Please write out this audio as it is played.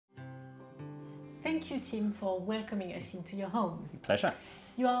Thank you, Tim, for welcoming us into your home. Pleasure.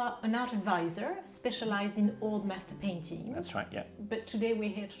 You are an art advisor specialized in old master paintings. That's right, yeah. But today we're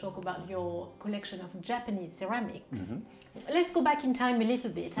here to talk about your collection of Japanese ceramics. Let's go back in time a little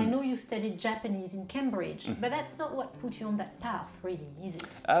bit. I know you studied Japanese in Cambridge, but that's not what put you on that path, really, is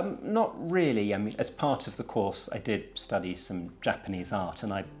it? Not really. I mean, as part of the course, I did study some Japanese art,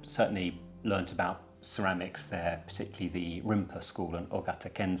 and I certainly learnt about ceramics there, particularly the Rimpa school and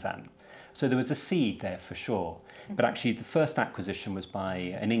Ogata Kenzan. So there was a seed there for sure. But actually the first acquisition was by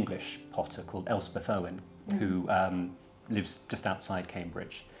an English potter called Elspeth Owen, who lives just outside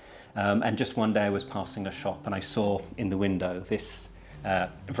Cambridge. And just one day I was passing a shop and I saw in the window this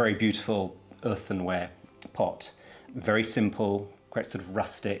very beautiful earthenware pot. Very simple, quite sort of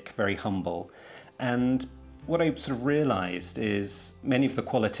rustic, very humble. And what I sort of realised is many of the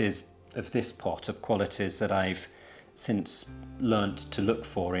qualities of this pot are qualities that I've since learnt to look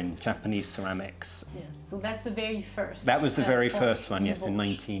for in Japanese ceramics. Yes, so that's the very first. That was the very first one, yes, in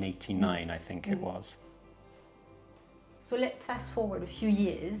 1989, I think it was. So let's fast forward a few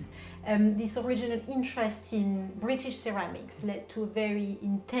years. This original interest in British ceramics led to a very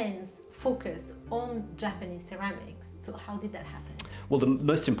intense focus on Japanese ceramics. So how did that happen? Well, the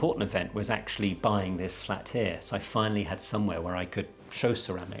most important event was actually buying this flat here. So I finally had somewhere where I could show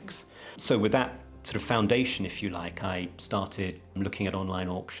ceramics. So with that sort of foundation, if you like, I started looking at online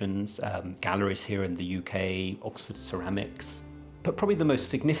auctions, galleries here in the UK, Oxford Ceramics. But probably the most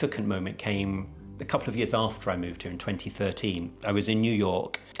significant moment came a couple of years after I moved here in 2013. I was in New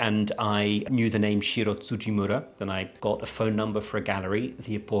York and I knew the name Shiro Tsujimura. Then I got a phone number for a gallery,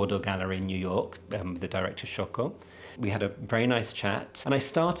 the Apollo Gallery in New York, the director Shoko. We had a very nice chat and I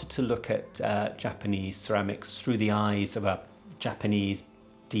started to look at Japanese ceramics through the eyes of a Japanese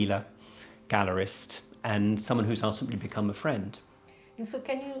dealer, gallerist, and someone who's ultimately become a friend. And so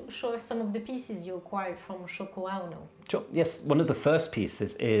can you show us some of the pieces you acquired from Shoko Aono? Sure, yes. One of the first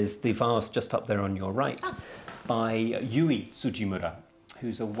pieces is the vase just up there on your right by Yui Tsujimura,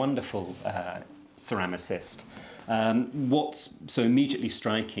 who's a wonderful ceramicist. What's so immediately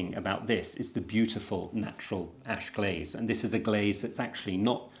striking about this is the beautiful natural ash glaze. And this is a glaze that's actually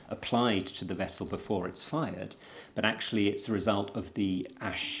not applied to the vessel before it's fired, but actually it's the result of the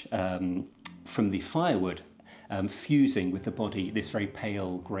ash from the firewood fusing with the body, this very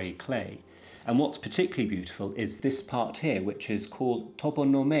pale grey clay. And what's particularly beautiful is this part here, which is called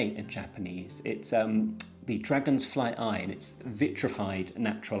tobonome in Japanese. It's the dragon's fly eye, and it's vitrified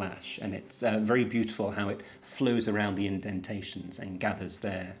natural ash, and it's very beautiful how it flows around the indentations and gathers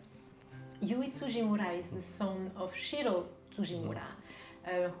there. Yui Tsujimura is the son of Shiro Tsujimura,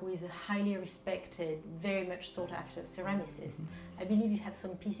 who is a highly respected, very much sought after ceramicist. I believe you have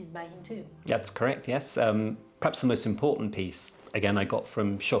some pieces by him too. That's correct, yes. Perhaps the most important piece, again, I got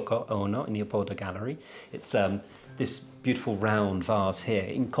from Shoko Ono in the Apollo Gallery. It's this beautiful round vase here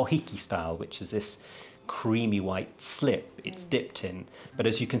in kohiki style, which is this creamy white slip it's dipped in. But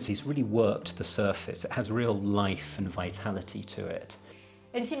as you can see, it's really worked the surface. It has real life and vitality to it.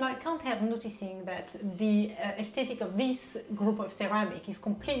 And Tim, I can't help noticing that the aesthetic of this group of ceramic is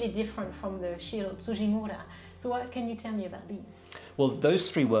completely different from the Shiro Tsujimura. So what can you tell me about these? Well,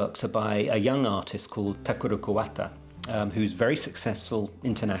 those three works are by a young artist called Takuro Kawata, who's very successful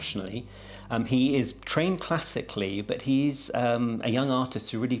internationally. He is trained classically, but he's a young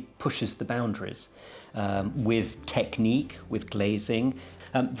artist who really pushes the boundaries with technique, with glazing.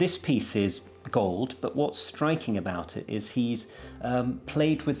 This piece is gold, but what's striking about it is he's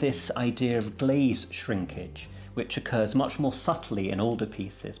played with this idea of glaze shrinkage, which occurs much more subtly in older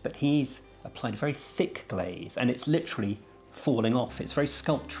pieces, but he's applied very thick glaze and it's literally falling off. It's very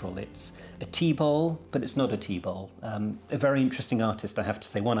sculptural. It's a teabowl, but it's not a teabowl. A very interesting artist, I have to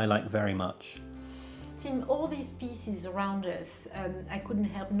say, one I like very much. Tim, all these pieces around us, I couldn't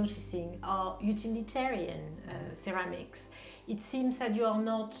help noticing, are utilitarian ceramics. It seems that you are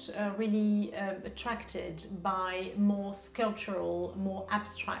not really attracted by more sculptural, more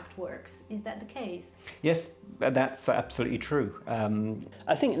abstract works. Is that the case? Yes, that's absolutely true.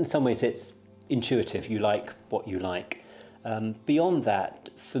 I think in some ways it's intuitive. You like what you like. Beyond that,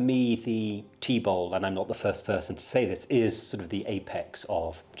 for me, the teabowl, and I'm not the first person to say this, is sort of the apex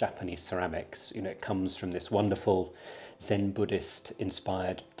of Japanese ceramics. You know, it comes from this wonderful Zen Buddhist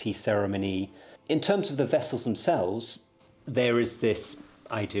inspired tea ceremony. In terms of the vessels themselves, there is this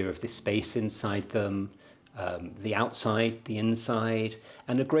idea of the space inside them, the outside, the inside,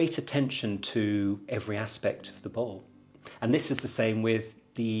 and a great attention to every aspect of the bowl. And this is the same with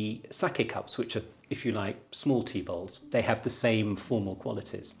the sake cups, which are, if you like, small tea bowls. They have the same formal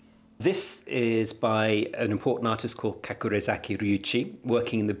qualities. This is by an important artist called Kakurezaki Ryuichi,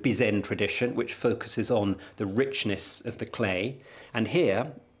 working in the Bizen tradition, which focuses on the richness of the clay. And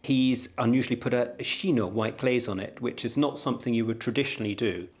here, he's unusually put a shino white glaze on it, which is not something you would traditionally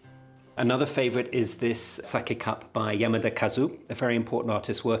do. Another favourite is this sake cup by Yamada Kazu, a very important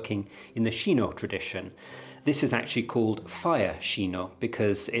artist working in the shino tradition. This is actually called fire shino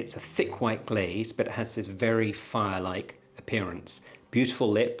because it's a thick white glaze, but it has this very fire-like appearance. Beautiful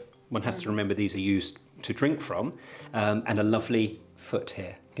lip. One has to remember these are used to drink from, and a lovely foot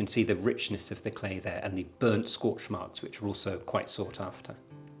here. You can see the richness of the clay there and the burnt scorch marks, which are also quite sought after.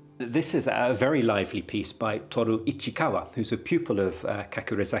 This is a very lively piece by Toru Ichikawa, who's a pupil of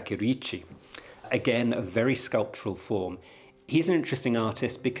Kakurezaki Ryuichi. Again, a very sculptural form. He's an interesting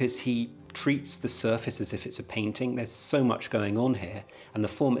artist because he treats the surface as if it's a painting. There's so much going on here, and the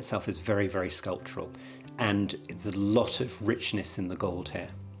form itself is very, very sculptural. And it's a lot of richness in the gold here.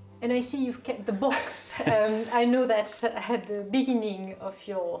 And I see you've kept the box. I know that at the beginning of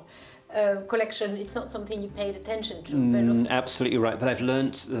your collection, it's not something you paid attention to. Absolutely right, but I've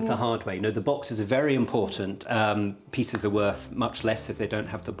learnt the hard way. No, the boxes are very important. Pieces are worth much less if they don't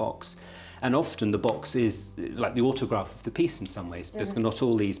have the box. And often the box is like the autograph of the piece in some ways, because not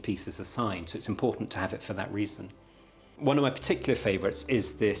all these pieces are signed, so it's important to have it for that reason. One of my particular favourites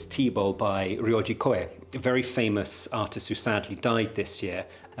is this teabowl by Ryoji Koe, a very famous artist who sadly died this year.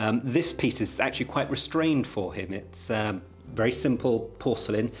 This piece is actually quite restrained for him. It's very simple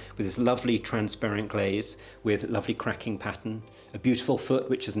porcelain with this lovely transparent glaze with lovely cracking pattern, a beautiful foot,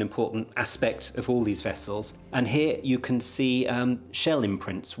 which is an important aspect of all these vessels. And here you can see shell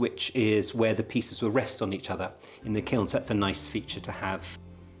imprints, which is where the pieces will rest on each other in the kiln. So that's a nice feature to have.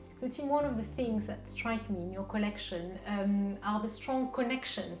 So Tim, one of the things that strike me in your collection are the strong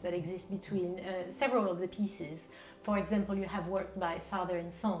connections that exist between several of the pieces. For example, you have works by father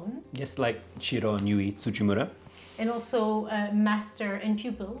and son. Yes, like Shiro and Yui Tsujimura. And also master and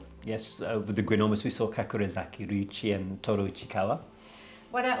pupils. Yes, with the Grenomas we saw Kakurezaki Ryuichi and Toru Ichikawa.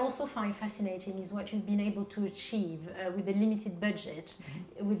 What I also find fascinating is what you've been able to achieve with a limited budget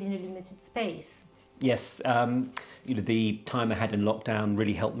within a limited space. Yes, you know, the time I had in lockdown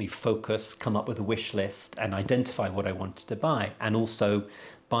really helped me focus, come up with a wish list and identify what I wanted to buy, and also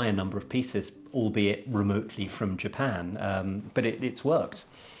buy a number of pieces, albeit remotely from Japan, but it's worked.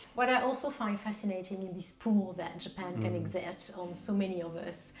 What I also find fascinating is this pull that Japan can exert on so many of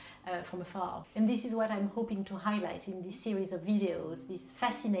us from afar. And this is what I'm hoping to highlight in this series of videos, this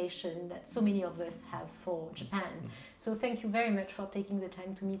fascination that so many of us have for Japan. So thank you very much for taking the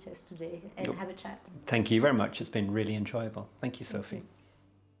time to meet us today and have a chat. Thank you very much. It's been really enjoyable. Thank you, Sophie.